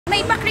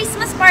May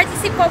pa-Christmas party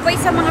si Popoy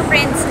sa mga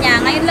friends niya.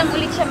 Ngayon lang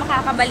ulit siya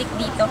makakabalik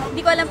dito.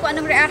 Hindi ko alam kung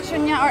anong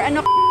reaction niya or ano.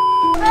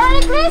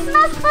 Merry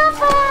Christmas,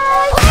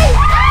 Popoy!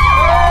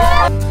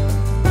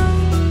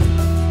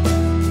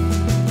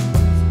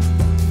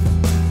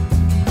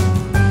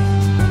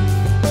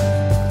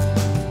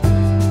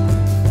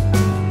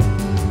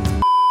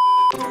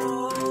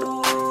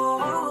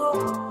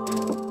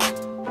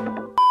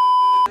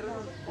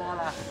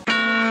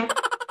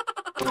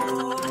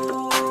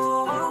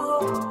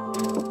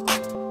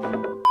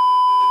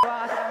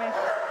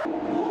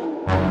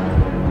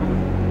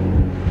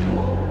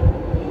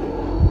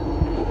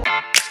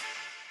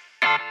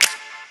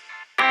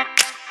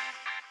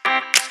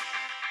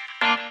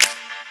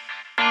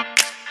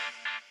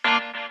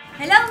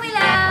 Hello, my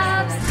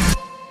loves!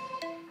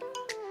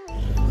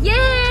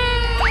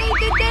 Yay!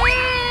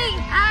 Today!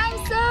 I'm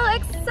so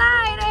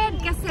excited!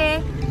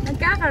 Kasi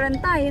nagkakaroon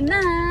tayo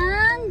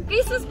ng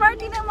Christmas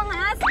party ng mga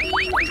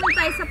Aspins. Doon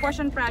tayo sa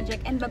Portion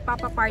Project and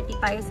magpapaparty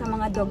tayo sa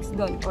mga dogs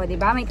doon. O,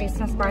 diba? May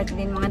Christmas party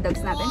din mga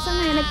dogs natin. So,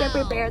 ngayon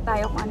nagpe-prepare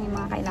tayo kung ano yung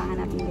mga kailangan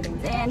natin gawin.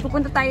 And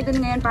pupunta tayo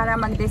doon ngayon para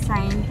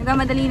mag-design.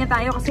 Nagmamadali na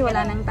tayo kasi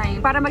wala nang time.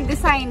 Para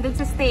mag-design doon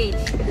sa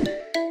stage.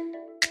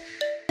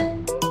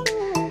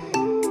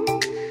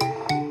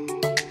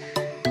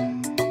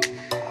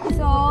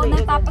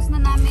 Natapos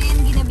na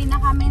namin, ginabi na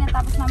kami,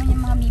 natapos namin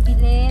yung mga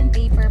bibilin,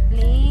 paper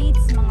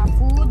plates, mga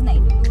food na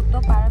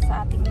iluluto para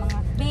sa ating mga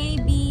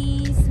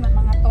babies,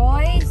 mga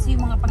toys,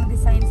 yung mga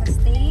pang-design sa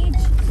stage.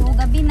 So,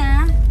 gabi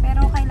na,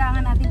 pero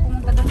kailangan natin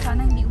pumunta doon.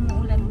 Sana hindi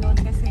umuulan doon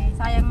kasi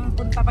sayang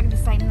punta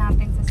pag-design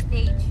natin sa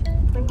stage.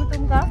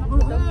 Gutom ka?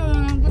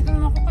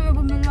 Gutom ako kaya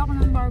bumili ako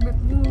ng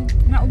barbecue.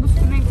 Naubos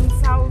ko na yung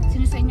isaw.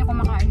 Sino sa inyo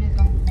kumakain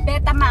nito?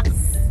 Betamax!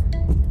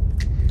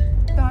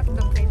 Ito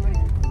hotdog favorite.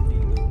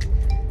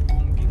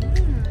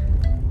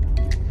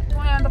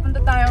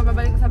 Papunta tayo,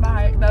 babalik ko sa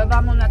bahay. Bababa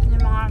muna natin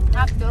yung mga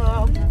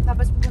hotdog.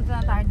 Tapos pupunta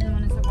na tayo din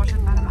muna sa Portion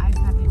para maayos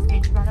natin yung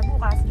stage. Para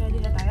bukas, ready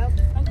na tayo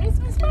ang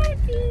Christmas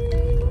party!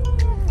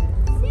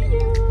 See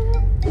you!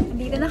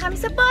 Nandito na kami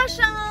sa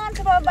Portion!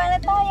 Sa baba na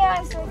tayo.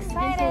 I'm so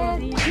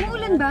excited!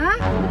 Umuulan ba?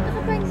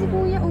 Nakapahing si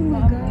Kuya. Oh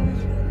my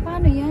gosh.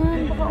 Paano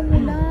yan? Baka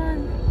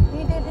umulan.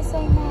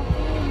 I-design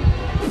natin.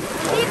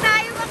 Hindi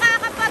tayo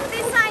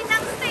makakapag-design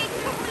ng stage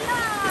ng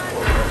ulan.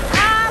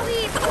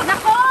 Wait!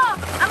 Nako!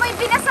 Amoy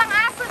binasang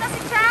aso na si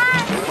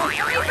Chan!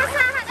 Amoy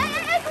basahan! Ay!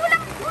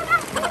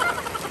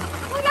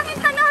 Kulang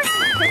yung talon!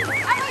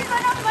 Amoy ba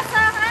ng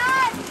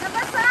basahan?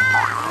 Nabasa!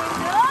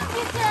 Love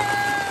you,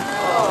 Chan!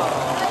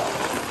 I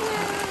miss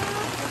you!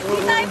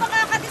 Hindi tayo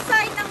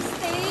makakadesign ng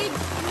stage.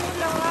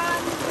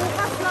 Umulan.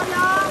 Bukas na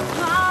lang.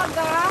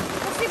 Maaga.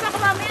 Kasi baka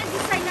mamaya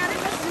design natin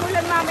mas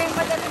umulan mamayang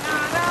madaling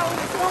araw.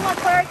 So,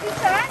 mag-party,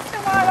 Chan!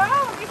 Tomorrow!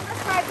 Christmas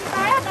party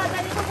tayo.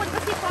 Dadali ko punta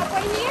si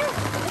Popoy here.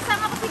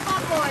 Kasama ko si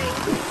Popoy.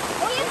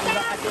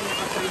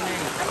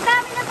 Ang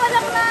dami na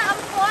palang na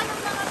ampon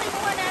ng mga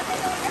kinuha natin.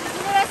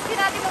 Nirescue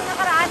natin nung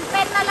nakaraan.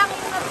 10 na lang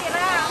yung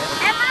natira.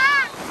 Emma!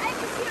 I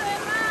miss you,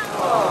 Emma!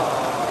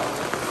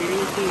 Si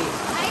Ricky.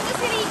 Ay, ito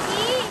si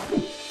Ricky!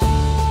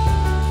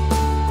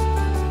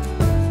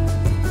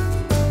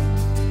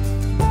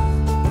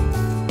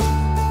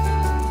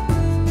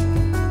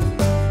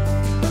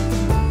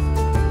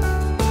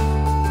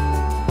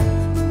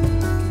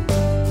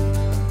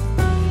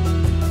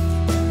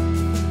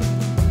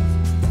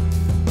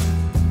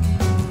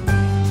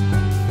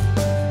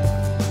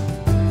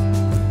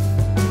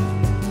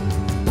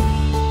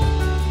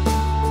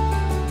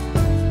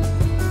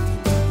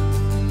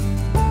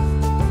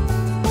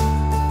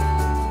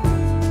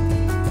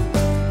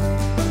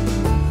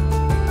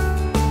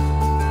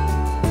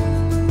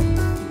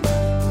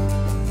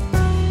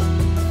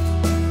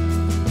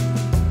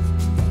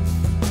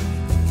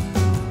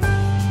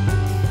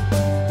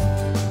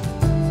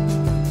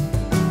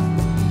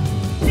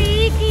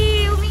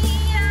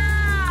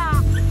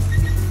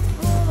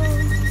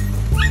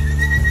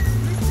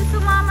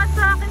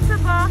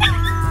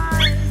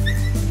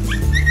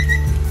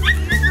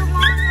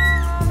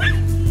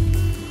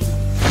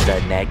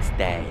 Next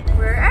day.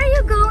 Where are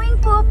you going,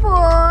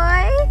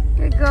 Popoy?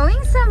 You're going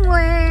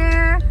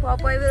somewhere.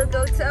 Popoy will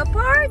go to a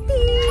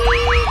party.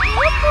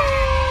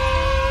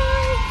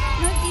 Popoy!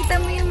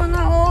 Nakita mo yung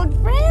mga old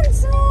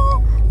friends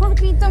mo.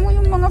 Makita mo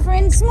yung mga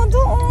friends mo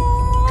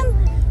doon.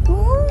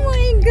 Oh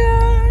my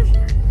gosh.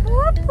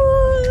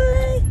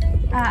 Popoy!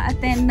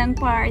 A-attend ng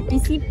party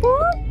si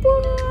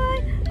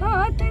Popoy.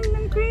 A-attend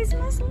ng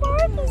Christmas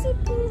party si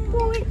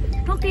Popoy.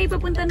 Okay,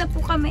 papunta na po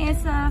kami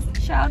sa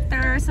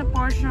shelter, sa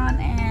Portion,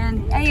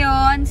 and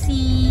ayun,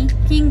 si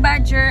King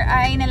Badger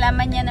ay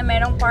nalaman niya na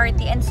merong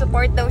party and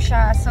support daw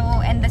siya. So,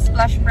 and the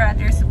Splash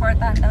Brothers,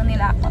 supportahan daw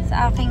nila ako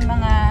sa aking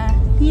mga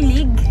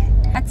hilig.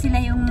 At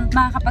sila yung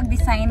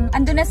makakapag-design.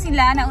 Ando na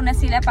sila, nauna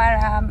sila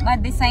para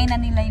ma-design na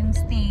nila yung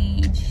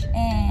stage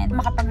and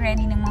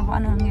makapag-ready ng mga kung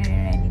anong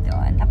nire-ready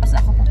doon. Tapos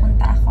ako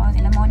pupunta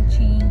nila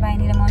Monching, bahay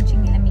nila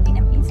Monching, nila Miggy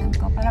ng pinsan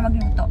ko para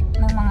magluto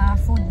ng mga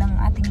food ng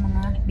ating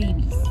mga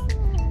babies.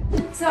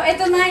 So,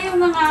 ito na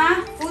yung mga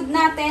food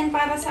natin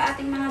para sa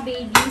ating mga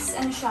babies.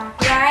 Ano siya?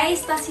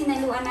 Rice, tapos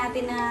hinaluan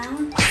natin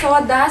ng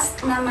sawdust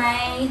na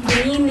may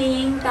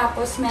giniling,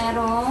 tapos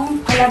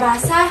merong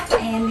kalabasa.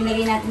 Ayan,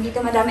 nilagay natin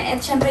dito madami.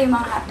 At syempre yung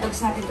mga hotdogs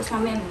natin. Tapos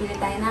mamaya bibili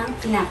tayo ng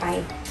tinapay.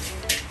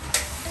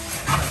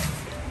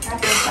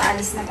 Tapos,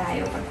 paalis na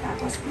tayo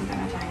pagtapos punta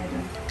na tayo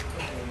doon.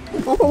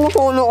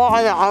 Pumutulo ko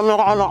kaya, ano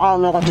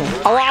kasi.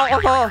 Hawakan ko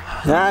to.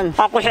 Yan.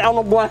 Ako siya ang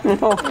magbuhat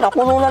nito.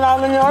 Nakulo na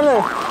namin yung ano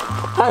eh.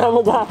 Kaya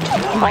mo ba?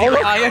 Hindi mo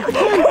kaya.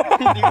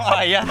 Hindi mo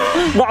kaya.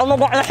 Baka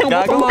mabaklas yung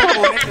buto mo. Gagawa ko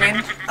ulit, men.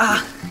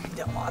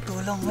 Hindi ako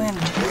makatulong, men.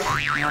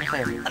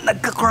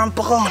 Nagka-cramp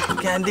ako.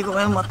 Kaya hindi ko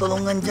kayo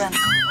matulungan dyan.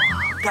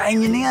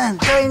 Kain nyo na yan.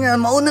 Kain nyo.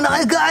 Mauna na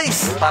kayo,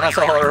 guys. Para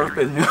sa horror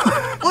film nyo.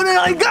 Una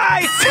na kayo,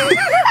 guys!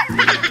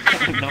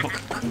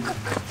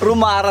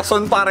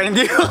 Rumarason para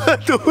hindi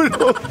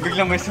makatulong.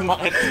 Biglang may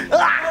sumakit.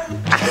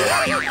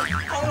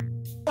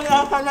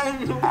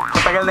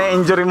 Matagal na yung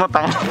injury mo,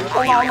 tanga.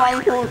 Kumama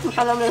yung tuhod sa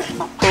salamin.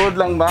 Tuhod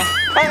lang ba?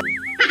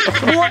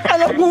 Buhat ka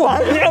lang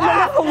buhat. Hindi ka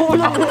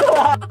makakabulong dito.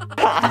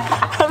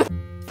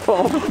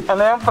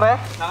 Ano yan, pre?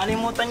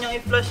 Nakalimutan niyang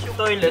i-flush yung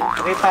toilet.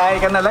 Retire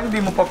ka na lang, di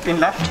mo pa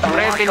pinlas.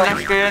 Pre,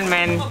 pinlash ko yun,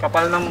 men.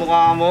 Kapal ng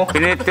mukha mo.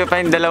 Pinit ko pa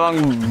yung dalawang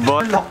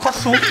bot.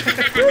 Lakas, oh.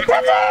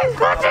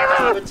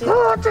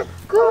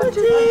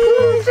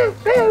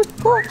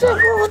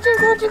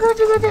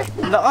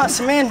 Lakas,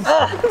 men.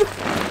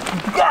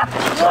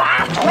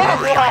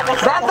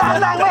 Dandan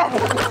lang, men!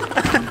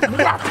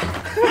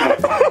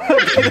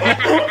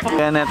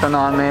 Kaya neto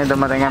na kami,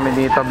 dumating kami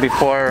dito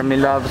before me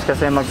loves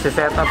kasi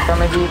magsiset up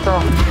kami dito.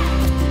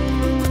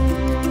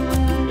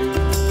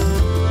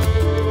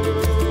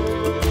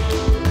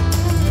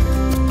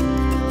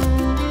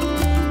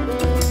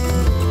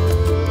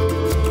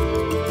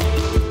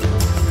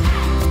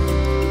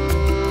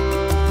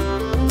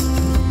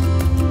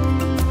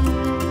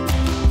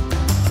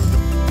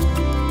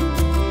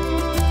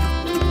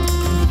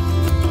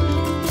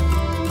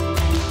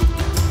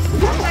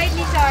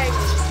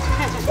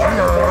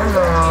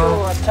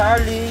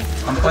 Charlie.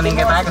 Ampunin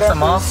kita, gusto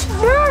mo?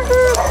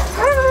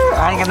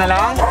 Kain ka na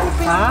lang?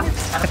 Ha?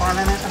 Ano pa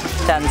na nito?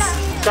 Chance.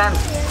 Chance!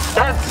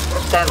 Chance!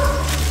 Chance!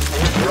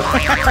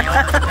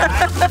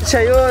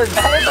 Siya yun.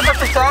 Ay, ito ba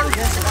si Chance?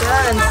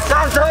 Chance!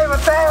 Chance! Ay,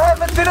 matay! Ay,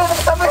 ba't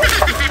binubuksan mo yun?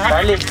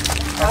 Charlie.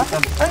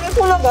 Ay,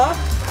 ito na ba?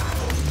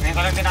 Ngayon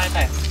ko lang pinakita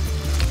eh.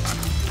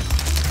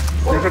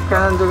 Dikit ka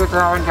ng dikit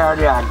sa akin,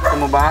 Charlie. Gusto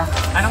mo ba?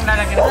 Anong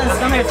lalagyan ko?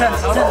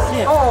 Chance.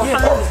 Oo,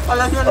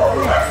 palagyan ako.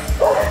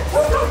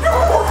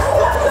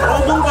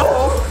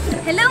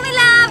 Hello, my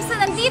loves! So,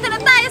 nandito na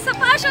tayo sa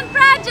Passion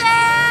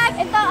Project!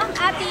 Ito ang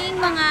ating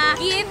mga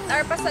gift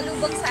or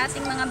pasalubong sa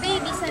ating mga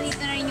babies.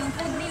 Nandito na rin yung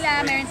food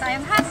nila. Meron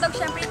tayong hotdog,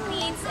 syempre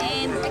treats.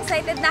 And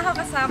excited na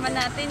ako kasama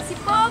natin si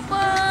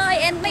Popoy.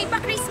 And may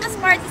pa-Christmas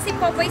party si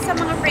Popoy sa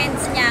mga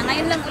friends niya.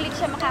 Ngayon lang ulit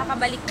siya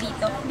makakabalik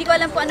dito. Hindi ko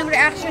alam kung anong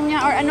reaction niya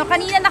or ano.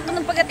 Kanina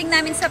nung pagdating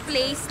namin sa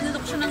place,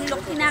 lulok siya ng look.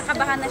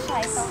 Kinakabahan na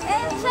siya ito.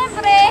 And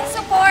syempre,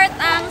 support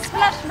ang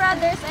Splash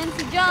Brothers and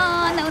si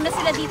John. Nauna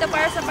sila dito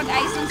para sa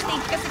pag-ayos ng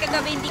stage kasi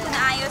kagabi hindi ko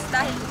naayos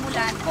dahil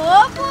umulan.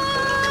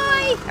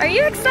 Popoy! Are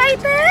you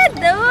excited?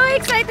 Oh,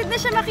 excited na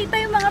siya makita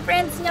yung mga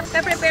friends niya.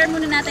 Prepare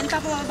muna natin,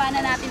 papababa na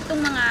natin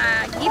itong mga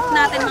gift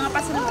natin, mga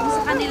pasalubong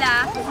sa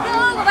kanila. So,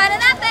 baba na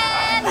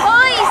natin!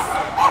 Boys!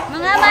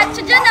 Mga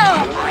macho dyan,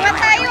 oh! Kuha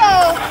tayo,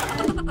 oh!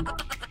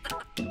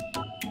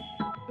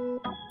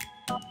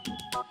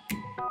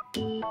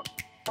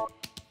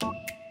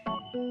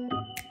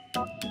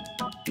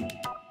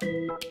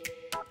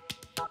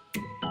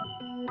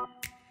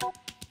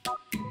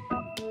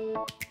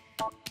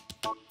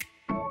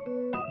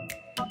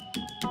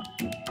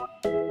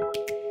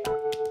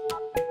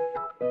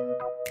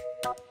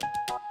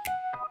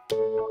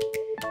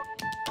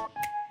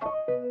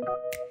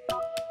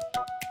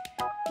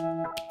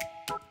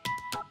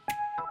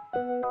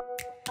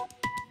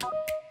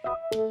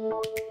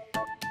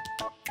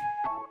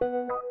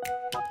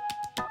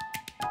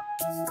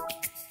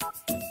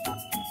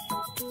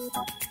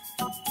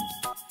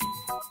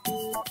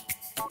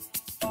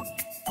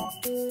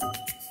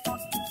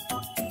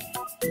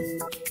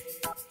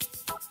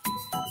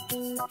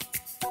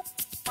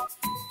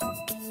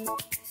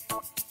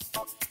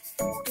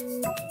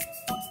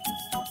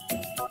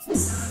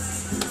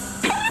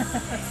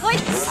 Hoy!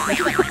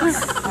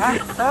 Ha?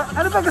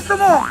 Ano ba gusto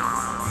mo?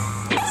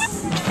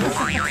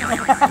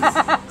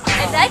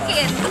 I like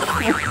it!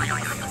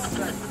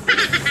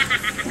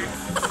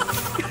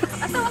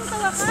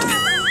 Atawang-tawa ka!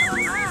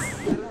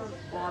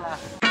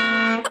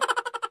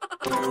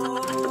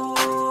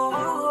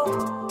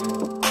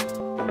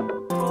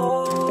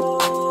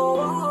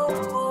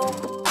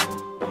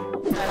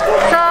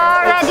 So,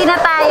 ready na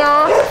tayo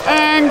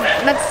and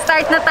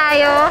nag-start na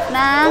tayo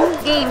ng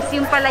games,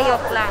 yung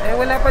palayok lang. Eh,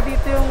 wala pa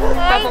dito yung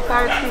Papa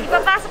Party.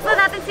 Ipapasok na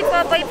natin si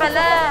Popoy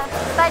pala.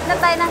 Start na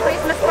tayo ng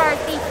Christmas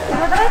party.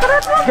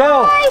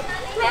 Go!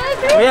 Merry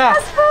Christmas, Yeah.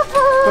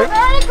 Popoy!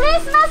 Merry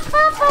Christmas,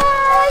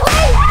 Popoy!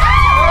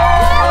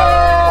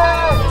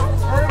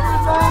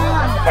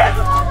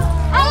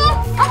 Ay,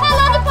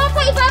 akala ni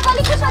Popoy ibabalik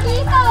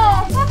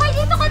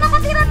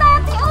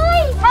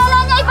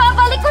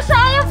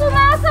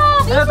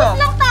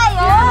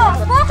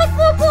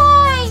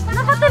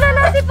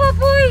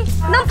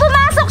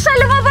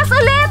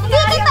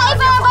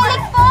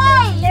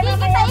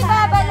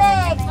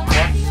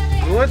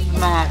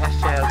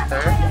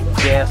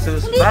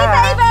sus. Hindi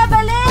kita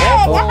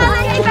ibabalik! Akala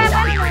niya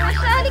ibabalik mo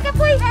siya. Halika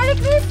Puy! Merry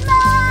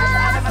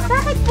Christmas!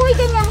 Bakit Puy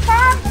ganyan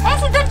ka? Eh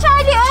si Don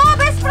Charlie, oh!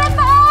 Best friend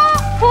mo, oh!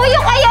 Puyo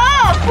kayo!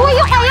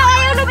 Puyo kayo!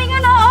 Ayaw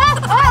lumingon, oh!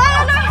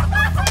 Ayaw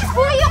lumingon!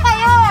 Puyo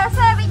kayo!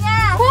 Sabi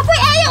niya. Puy,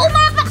 ayaw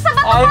umapak sa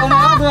bato mo! Ayaw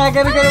umapak!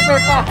 Gano'n,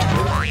 Pepa!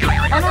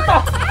 Ano to?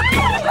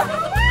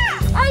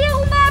 Ayaw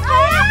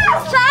umapak!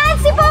 Saan?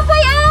 Si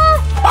Popoy, oh!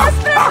 Best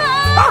friend mo,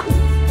 oh!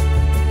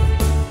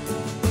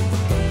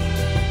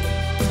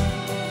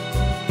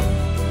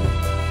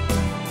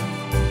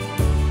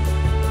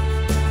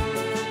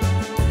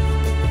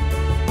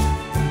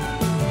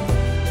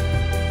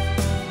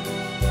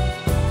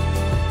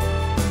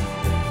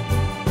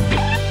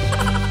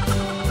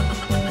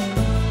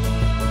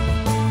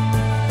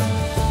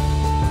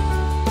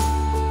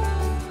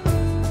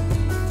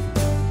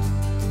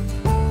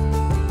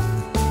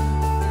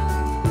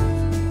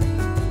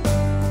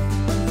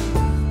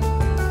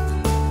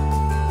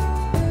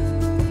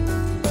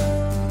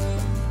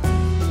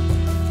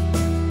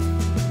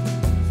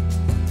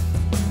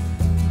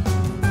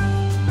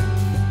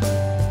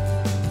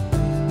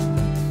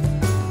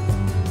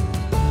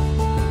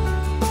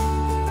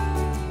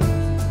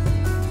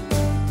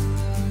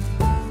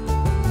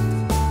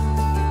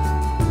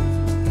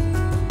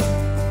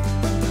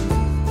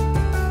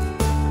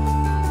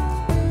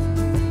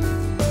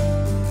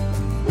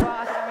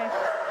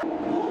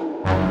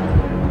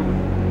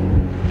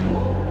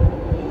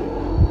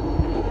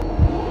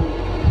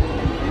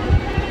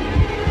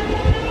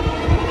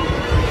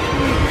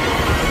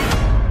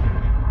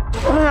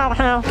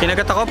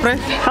 Kinagat ako, pre.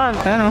 Saan?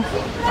 Ano?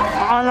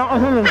 Akala ko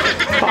yun.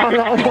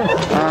 Akala ko yun.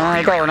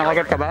 Ikaw,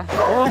 nakagat ka ba?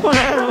 Oo,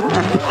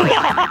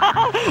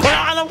 wala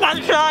ka ng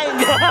punchline!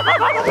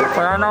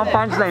 Wala na akong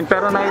punchline,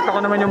 pero nakita ko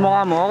naman yung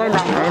mukha mo. Okay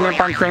lang. Ayun yung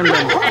punchline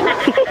din.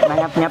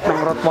 Nangat-ngat ng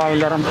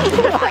Rottweiler.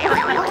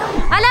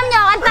 Alam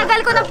nyo, ang tagal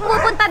ko na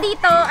pupunta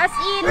dito. As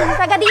in,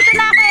 taga dito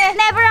na ako eh.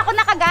 Never ako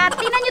nakagat.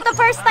 Tingnan nyo to,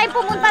 first time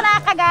pumunta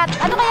nakagat.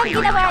 Ano kaya ang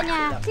ginawa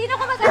niya? Sino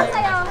kumagat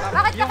sa'yo?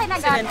 Bakit ka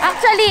kinagat?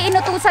 Actually,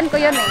 inutusan ko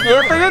yun eh.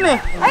 Ito yun eh.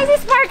 Ay, si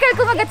Sparkle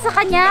kumagat sa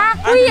kanya.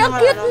 Uy, ang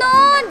cute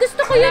nun.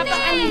 Gusto ko yun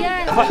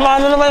eh. Mas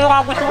maano naman yung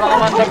kapos mo. Baka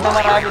mandag na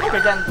maragis ka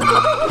dyan.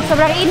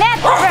 Sobrang init.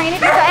 Sobrang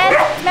init dito. And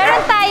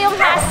meron tayong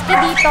husky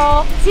dito.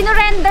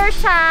 Sinurrender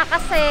siya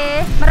kasi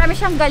marami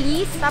siyang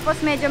galis. Tapos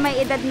medyo may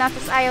edad na.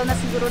 Tapos ayaw na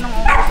siguro ng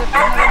ulo. So,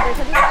 sinurrender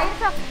siya dito. Ayun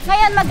siya.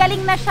 Ngayon,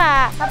 magaling na siya.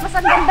 Tapos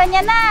ang ganda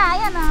niya na.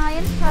 Ayan na.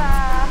 Ayan siya.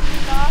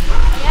 Dito.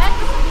 Ayan.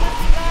 Gusto na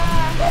sila.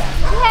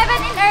 Si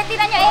Heaven and Earth.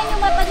 Tinan niyo. Ayan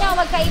yung mata niya.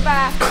 Magkaiba.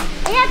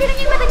 Ayan. Tinan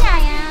niyo yung mata niya.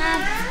 Ayan.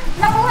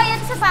 Nakuha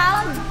yan sa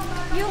sound.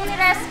 Yung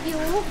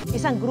ni-rescue.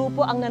 Isang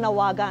grupo ang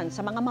nanawagan sa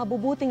mga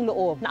mabubuting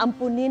loob na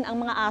ampunin ang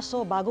mga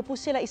aso bago po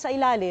sila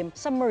isailalim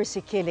sa mercy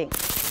killing.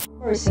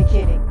 Mercy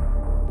killing.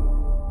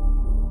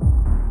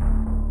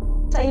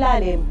 Sa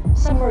ilalim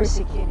sa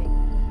mercy killing.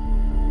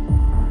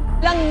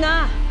 Lang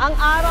na ang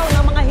araw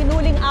ng mga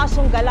hinuling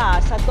asong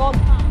gala sa dog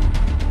pound.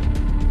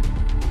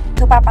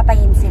 So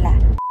papatayin sila.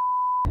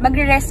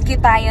 Magre-rescue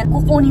tayo.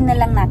 Kukunin na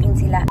lang natin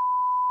sila.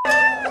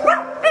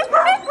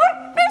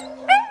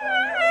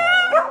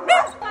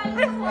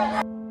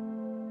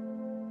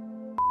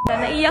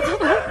 Naiyak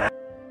ako.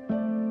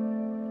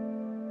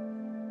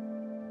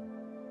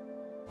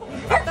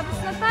 Tapos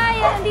na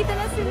tayo. Nandito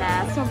na sila.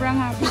 Sobrang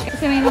happy.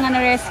 Kasi may mga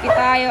na-rescue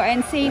tayo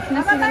and safe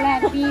na sila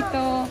lahat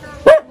dito.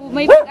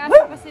 May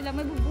pag-asa pa sila.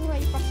 May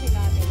bubuhay pa sila.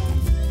 Diba?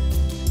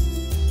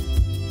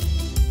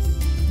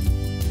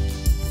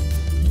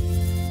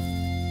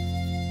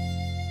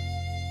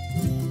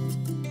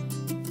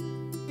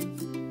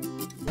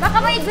 Baka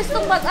may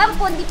gustong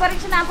mag-ampon. Di pa rin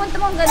siya na-ampon. Ito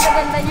mo, ang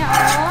ganda-ganda niya.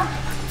 Oh.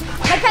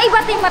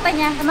 Nagkaiba yung mata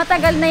niya.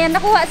 Matagal na yan.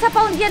 Nakuha sa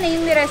pound yan eh,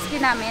 yung ni-rescue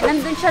namin.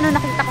 Nandun siya nung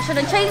nakita ko siya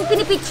doon. Siya yung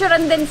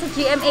pinipicturean din sa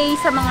GMA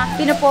sa mga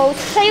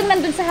pinopost. Siya yung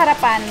nandun sa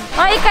harapan.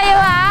 Okay kayo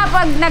ha,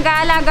 pag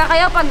nag-aalaga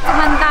kayo, pag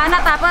tumanda na,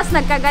 tapos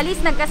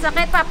nagkagalis,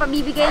 nagkasakit,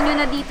 papabibigay nyo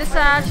na dito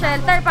sa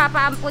shelter,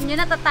 papaampon nyo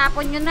na,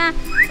 tatapon nyo na.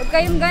 Huwag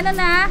kayong gano'n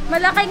ha.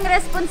 Malaking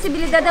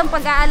responsibilidad ang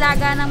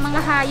pag-aalaga ng mga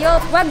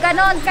hayop. Huwag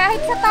gano'n.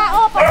 Kahit sa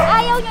tao, pag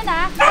ayaw nyo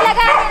na,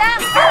 alagaan nyo lang.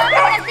 Huwag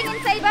kayo nagtingin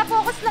sa iba,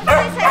 focus lang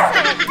kayo sa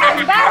isa.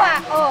 Halimbawa,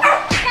 oh.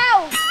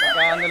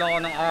 Ano lang ako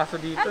ng aso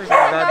dito.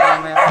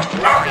 Dadamay ako.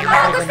 Sa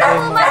mga gusto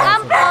po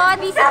mag-ampon,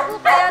 visit po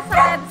kayo sa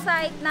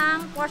website ng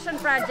Portion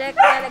Project.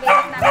 Lalagay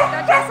din namin ito.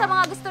 At sa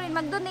mga gusto rin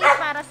mag-donate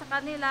para sa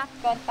kanila,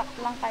 contact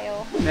lang kayo.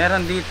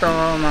 Meron dito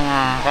mga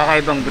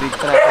kakaibang breed.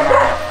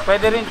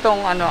 Pwede rin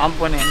itong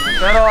amponin.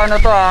 Pero ano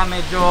to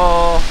medyo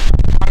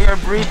higher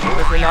breed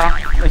sila.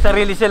 May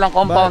sarili silang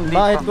compound dito.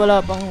 Bakit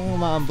wala pang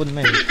umaampon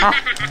mo eh? Ha?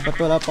 Ba't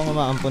wala pang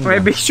umaampon mo?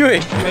 May bisyo eh.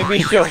 May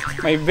bisyo.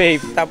 May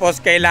vape. Tapos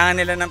kailangan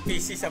nila ng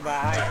PC sa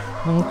bahay.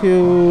 Ang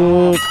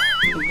cute!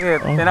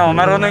 Cute. Tinan mo,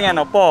 marunong yan.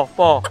 Po.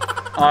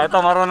 Ito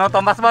marunong to.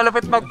 Mas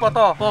malupit magpo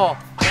to. Po.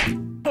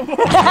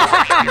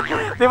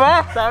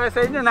 Diba? Sabi sa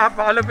inyo,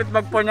 napakalupit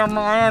mag-porn yung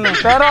mga yan eh.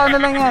 Pero ano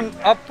lang yan,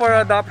 up for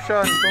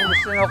adoption. Kung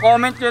gusto nyo,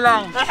 comment nyo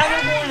lang.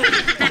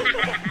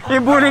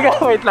 Yung bully ka,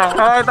 wait lang.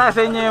 Ito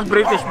sa inyo yung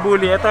British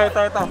bully. Ito,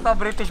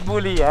 British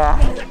bully ah.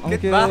 Ang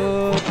cute.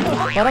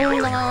 Parang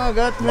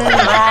nangangagat, men.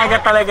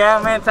 Nangangagat talaga,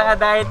 men. Saka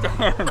diet yan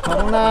ngayon.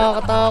 Parang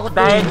nakakatakot.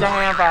 Diet yan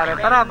ngayon, pare.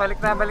 Tara, balik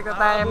na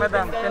tayo,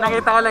 madam.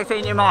 Pinakita ko lang sa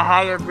inyo yung mga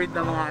higher breed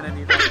na mga ano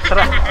dito.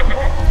 Tara.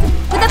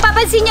 Kung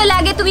napapansin nyo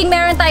lagi tuwing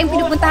meron tayong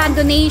pinupuntahan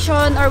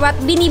donation or what,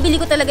 binibili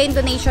ko talaga yung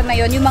donation na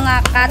yun, yung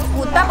mga cat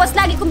food. Tapos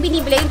lagi kong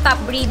binibili yung top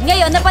breed.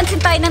 Ngayon,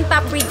 napansin tayo ng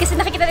top breed kasi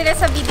nakikita nila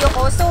sa video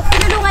ko. So,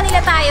 tinulungan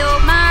nila tayo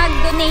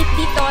mag-donate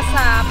dito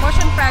sa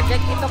Portion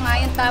Project. Ito nga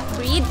yung top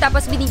breed.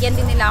 Tapos binigyan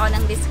din nila ako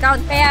ng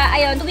discount. Kaya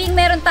ayun, tuwing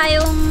meron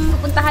tayong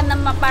pupuntahan na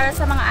para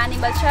sa mga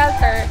animal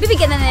shelter,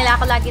 bibigyan na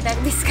nila ako lagi ng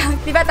discount.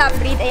 Diba top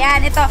breed?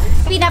 Ayan, ito.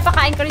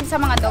 Pinapakain ko rin sa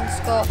mga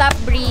dogs ko. Top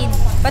breed.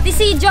 Pati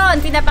si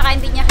John, pinapakain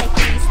din niya kay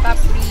Chris. Top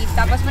breed.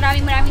 Tapos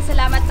maraming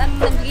salamat.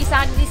 Ang nagbigay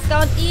sa akin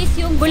discount is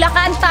yung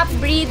Bulacan Top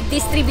Breed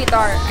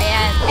Distributor.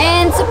 Ayan.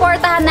 And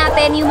supportahan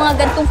natin yung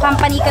mga gantong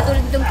company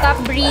katulad ng Top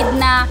Breed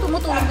na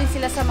tumutulong din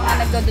sila sa mga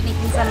nagdo-donate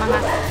din sa mga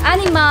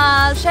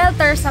animal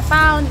shelter, sa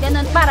pound,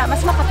 ganun, para mas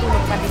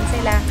makatulong pa din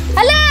sila.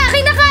 Hala!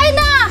 Kinakain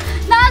na!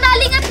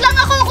 Nalingat lang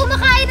ako!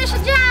 Kumakain na siya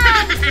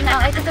dyan!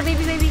 Ito,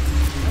 baby.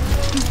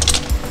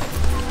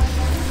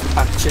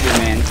 Actually,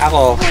 men,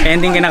 ako,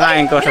 ayun din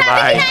kinakain ko sa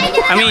bahay.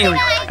 I mean,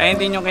 ayun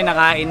din yung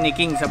kinakain ni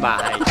King sa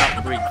bahay,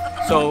 top breed.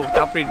 So,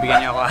 top breed,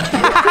 bigyan niyo ako.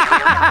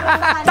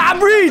 Top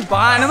breed!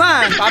 Baka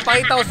naman,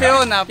 papakita ko sa'yo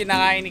na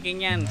kinakain ni King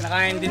yan.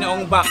 Kinakain din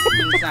ng back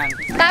minsan.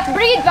 Top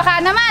breed,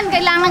 baka naman,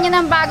 kailangan niyo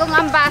ng bagong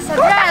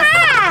ambassadors.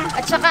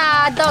 At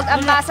saka dog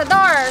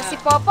ambassador, si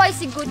Popoy,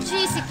 si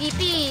Gucci, si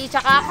Kitty,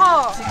 tsaka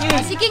ako.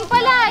 Si King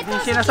pala, ito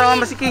Hindi si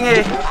sinasama si King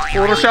eh.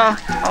 Puro siya.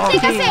 Hindi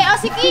kasi,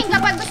 si King,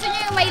 kapag gusto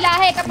niyo yung may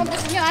lahi, kapag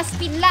gusto niyo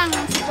Aspin lang,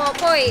 si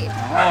Popoy.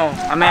 Oh,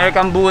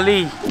 American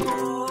Bully.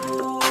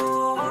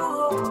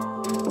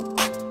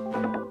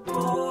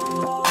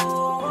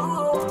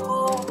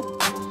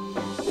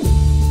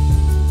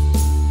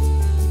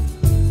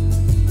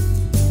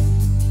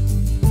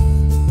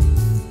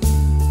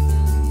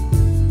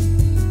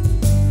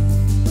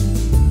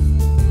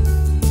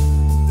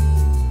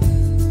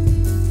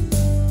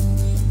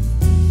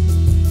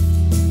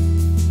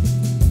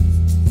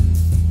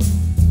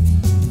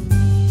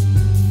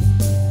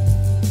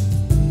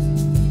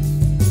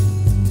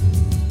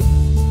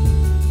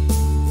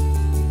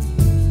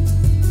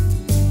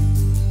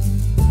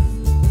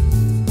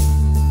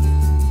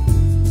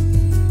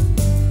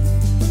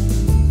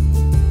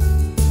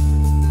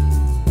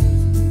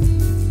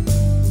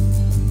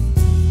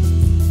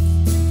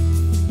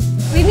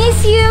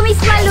 Miss you,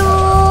 Miss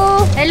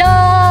Malu!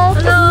 Hello!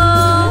 Hello!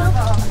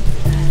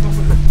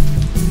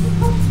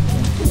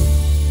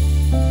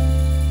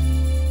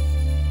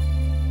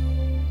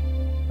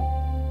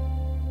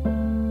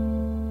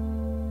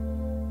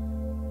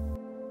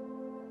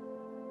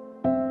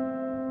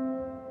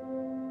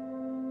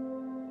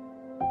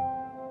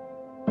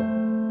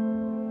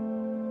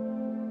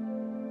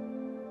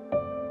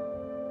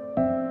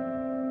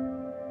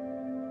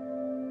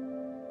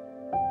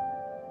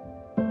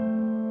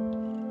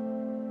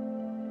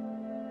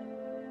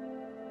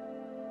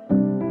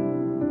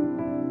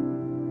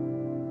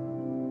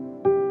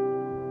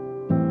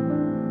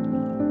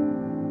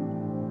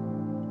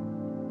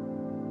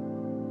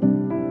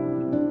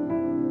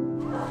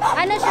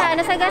 Ano siya,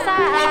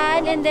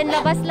 nasagasaan, and then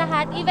labas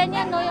lahat. Even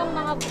yan, no, yung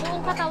mga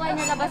buong katawan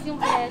niya, labas yung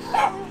flesh.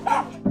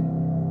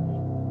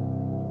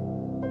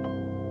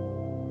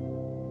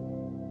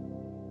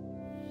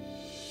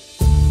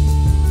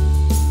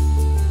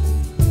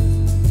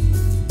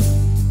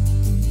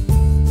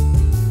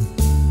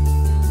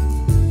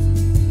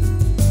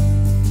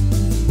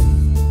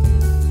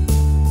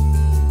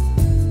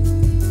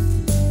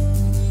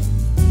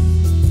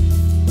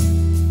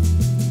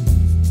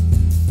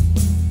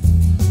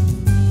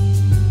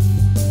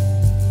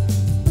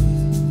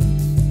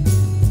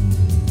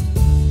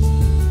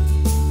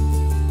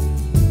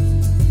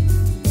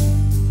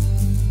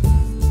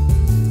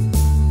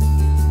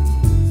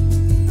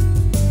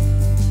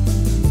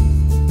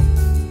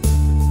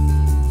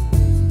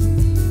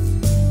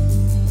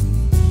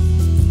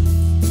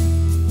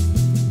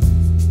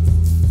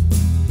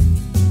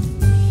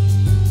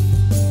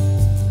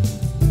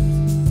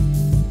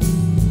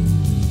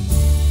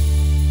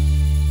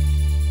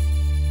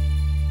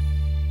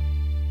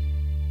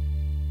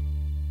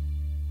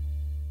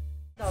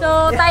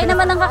 So, tayo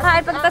naman ang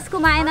kakain pagtas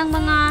kumain ng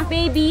mga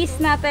babies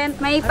natin.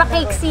 May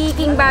pa-cake si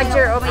King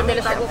Badger o may dala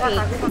siyang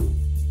cake.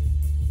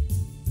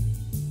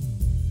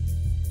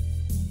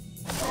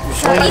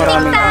 So,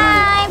 eating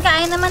time!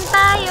 Kain naman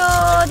tayo!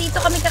 Dito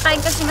kami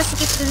kakain kasi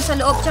masikip dun sa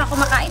loob. Tsaka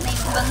kumakain na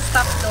yung ibang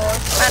staff doon.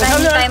 Para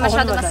hindi tayo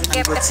masyado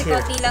masikip kasi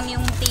konti lang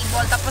yung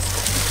table. Tapos,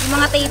 yung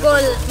mga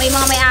table, may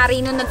mga may-ari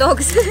nun na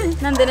dogs.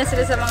 Nandun na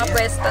sila sa mga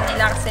pwesto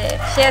nila kasi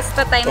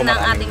siesta time ng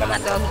ating mga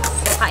dogs.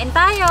 So, kain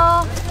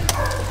tayo!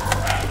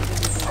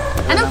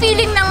 Anong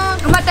feeling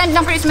ng umattend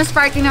ng Christmas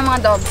party ng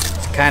mga dogs?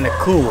 kinda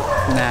cool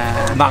na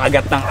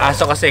makagat ng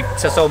aso kasi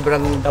sa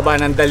sobrang taba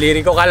ng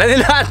daliri ko. Kala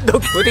nila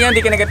hotdog. Buti nga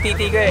hindi kinagat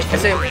titi ko eh.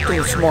 Kasi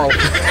too small.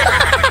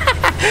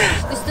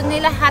 Gusto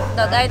nila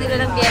hotdog, ayaw nila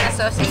ng Vienna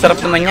sausage. Sarap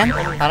naman yan.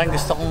 Parang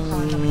gusto kong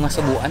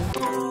masubuan.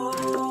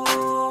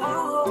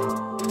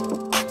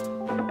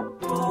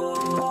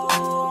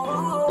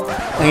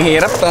 Ang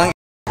hirap to. Ang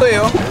ito eh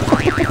oh.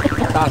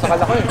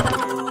 Tasakal ako eh.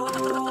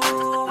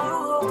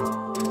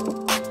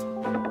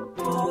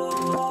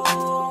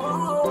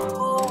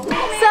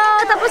 So,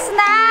 tapos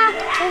na!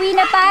 Uwi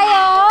na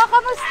tayo!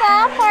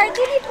 Kamusta? Party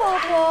ni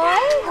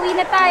Popoy? Uwi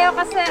na tayo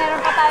kasi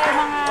meron pa tayo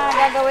mga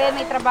gagawin.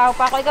 May trabaho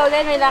pa ako. Ikaw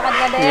din, may lakad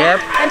ka din. Yep.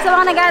 And sa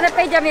mga naghahanap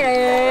kay Jamil.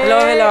 Hello,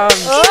 hello.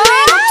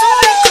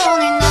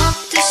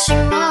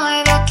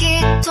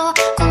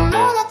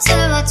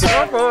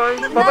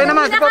 Popoy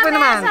naman, si Popoy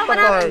naman.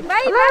 Popoy.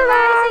 Bye, bye,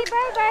 bye. Say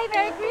bye, bye.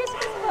 Merry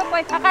Christmas,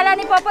 Popoy. Akala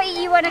ni Popoy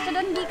iiwan na siya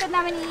doon. Hindi ka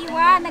namin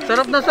iiwan.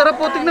 Sarap na sarap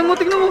po. Tignan mo,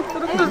 tignan mo.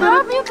 Sarap na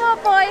sarap. Love you,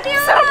 Popoy.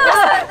 Sarap na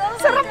sarap.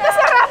 Sarap na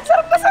sarap.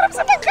 Sarap na sarap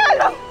sa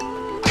Tagalog.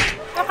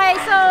 Okay,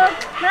 so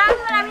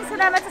maraming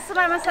salamat sa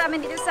sumama sa amin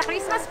dito sa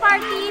Christmas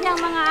party ng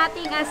mga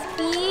ating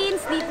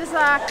Aspins dito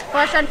sa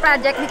Caution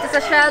Project, dito sa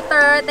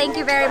shelter. Thank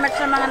you very much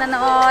sa mga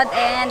nanood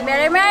and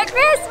Merry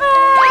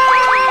Christmas!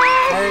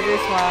 Merry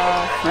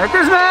Christmas! Merry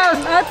Christmas!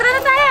 Outro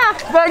na tayo!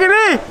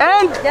 Spaghetti!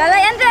 And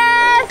Jelai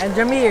Andres! And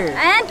Jamir!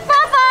 And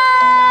Popoy!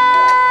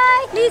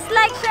 Please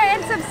like, share,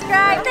 and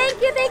subscribe. Thank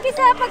you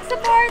sa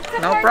pag-support.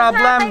 No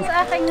problem.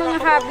 Sa aking mga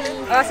hobby.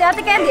 Oh, si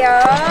Ate Candy,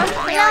 oh.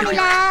 Hello, mi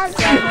loves.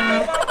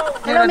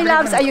 Hello, mi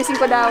loves. Ayusin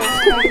ko daw.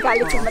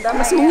 Galit si madam.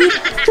 Masungit.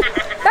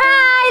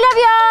 Bye! Love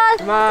you all!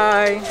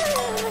 Bye!